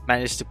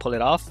managed to pull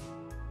it off.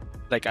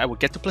 Like I would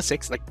get to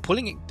 +6, like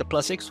pulling the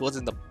 +6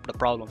 wasn't the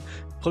problem.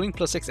 Pulling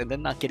 +6 and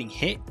then not getting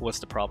hit was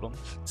the problem.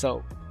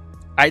 So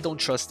I don't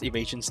trust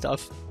evasion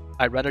stuff.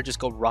 I'd rather just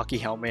go Rocky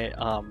Helmet,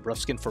 Rough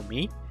Skin for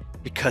me,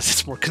 because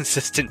it's more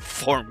consistent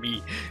for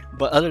me.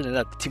 But other than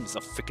that, the team is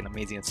freaking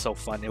amazing. It's so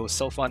fun. It was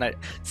so fun.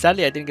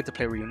 Sadly I didn't get to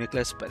play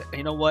Reuniclus, but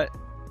you know what?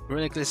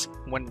 Reuniclus,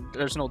 when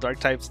there's no dark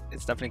types,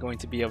 it's definitely going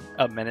to be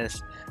a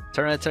menace.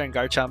 Tyranitar and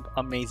Garchomp,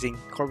 amazing.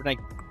 Corviknight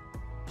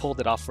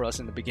pulled it off for us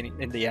in the beginning,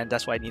 in the end.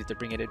 That's why I needed to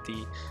bring it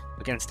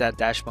against that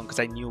Dash Bun, because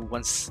I knew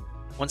once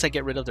I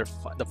get rid of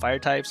the fire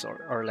types,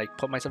 or like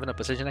put myself in a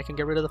position I can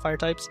get rid of the fire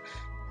types,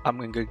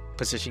 I'm in good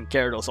position.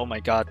 Gyarados, oh my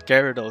god,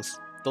 Gyarados.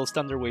 Those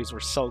Thunder Waves were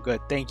so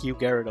good. Thank you,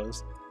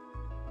 Gyarados.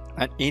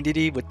 And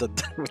Indeedee with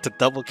the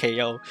double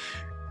KO.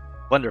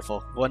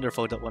 Wonderful,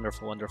 wonderful,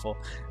 wonderful, wonderful.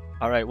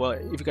 Alright, well,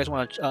 if you guys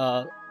want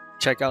to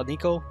check out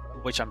Nico,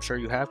 which I'm sure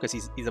you have because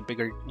he's a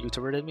bigger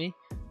YouTuber than me,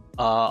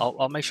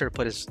 I'll make sure to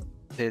put his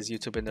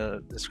YouTube in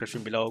the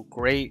description below.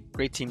 Great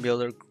team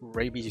builder,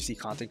 great VGC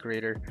content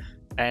creator,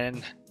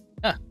 and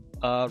yeah,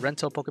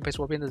 Rental Pokepace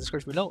will be in the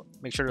description below.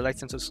 Make sure to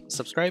like and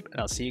subscribe,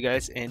 and I'll see you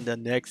guys in the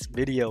next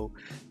video.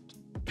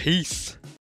 Peace.